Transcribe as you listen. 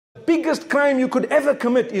biggest crime you could ever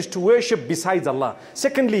commit is to worship besides Allah.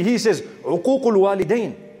 Secondly, he says, uququl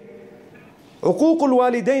walidain. Uququl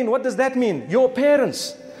walidain, what does that mean? Your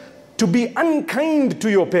parents. To be unkind to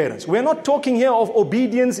your parents. We're not talking here of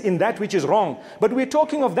obedience in that which is wrong, but we're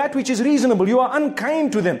talking of that which is reasonable. You are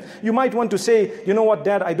unkind to them. You might want to say, you know what,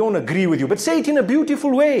 Dad, I don't agree with you, but say it in a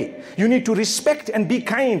beautiful way. You need to respect and be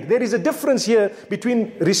kind. There is a difference here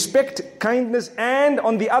between respect, kindness, and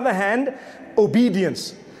on the other hand,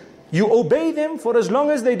 obedience. You obey them for as long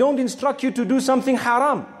as they don't instruct you to do something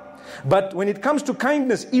haram. But when it comes to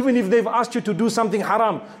kindness, even if they've asked you to do something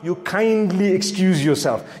haram, you kindly excuse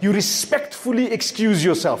yourself. You respectfully excuse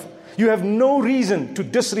yourself. You have no reason to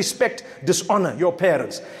disrespect, dishonor your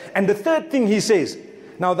parents. And the third thing he says,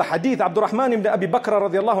 now the hadith, Abdurrahman ibn Abi Bakr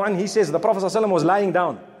radiallahu anhu, he says the Prophet ﷺ was lying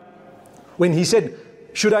down when he said,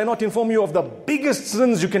 should I not inform you of the biggest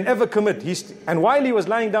sins you can ever commit? And while he was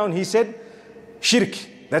lying down, he said, shirk,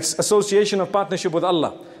 that's association of partnership with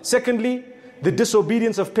Allah. Secondly, the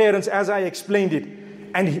disobedience of parents, as I explained it.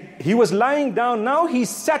 And he was lying down. Now he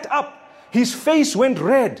sat up. His face went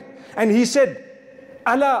red. And he said,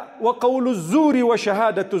 Ala wa qawlu zuri wa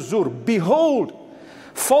shahadatu zur. Behold,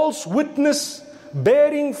 false witness,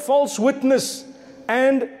 bearing false witness,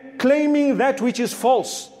 and claiming that which is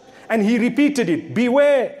false. And he repeated it.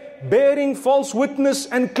 Beware, bearing false witness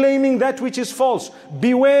and claiming that which is false.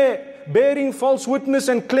 Beware, bearing false witness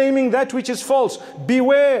and claiming that which is false.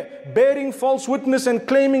 Beware, bearing false witness and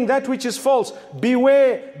claiming that which is false.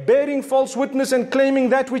 Beware, bearing false witness and claiming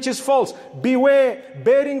that which is false. Beware,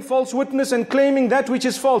 bearing false witness and claiming that which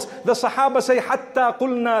is false. The Sahaba say, Hatta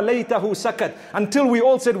qulna laytahu sakat. Until we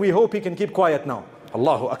all said, we hope he can keep quiet now.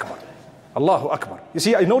 Allahu Akbar. Allahu Akbar. You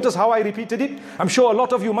see, I notice how I repeated it. I'm sure a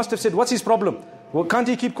lot of you must have said, what's his problem? Well, can't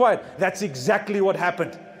he keep quiet? That's exactly what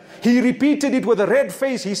happened. He repeated it with a red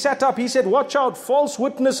face. He sat up. He said, watch out, false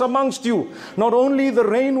witness amongst you. Not only the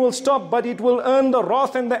rain will stop, but it will earn the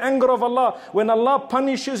wrath and the anger of Allah. When Allah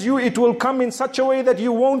punishes you, it will come in such a way that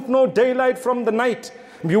you won't know daylight from the night.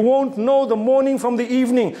 You won't know the morning from the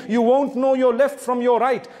evening. You won't know your left from your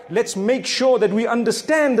right. Let's make sure that we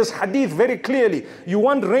understand this hadith very clearly. You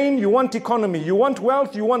want rain, you want economy. You want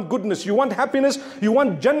wealth, you want goodness. You want happiness, you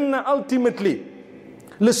want Jannah ultimately.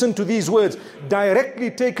 Listen to these words,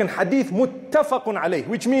 directly taken hadith, muttafaqun alayh,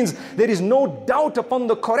 which means there is no doubt upon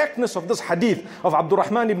the correctness of this hadith of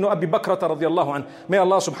Abdurrahman ibn Abi Bakr radiallahu anh. May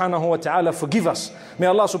Allah subhanahu wa ta'ala forgive us. May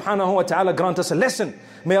Allah subhanahu wa ta'ala grant us a lesson.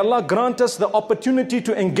 May Allah grant us the opportunity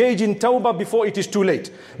to engage in tawbah before it is too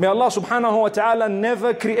late. May Allah subhanahu wa ta'ala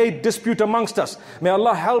never create dispute amongst us. May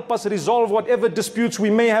Allah help us resolve whatever disputes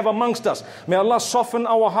we may have amongst us. May Allah soften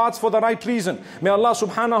our hearts for the right reason. May Allah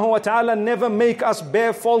subhanahu wa ta'ala never make us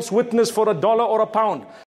bear false witness for $1 or £1.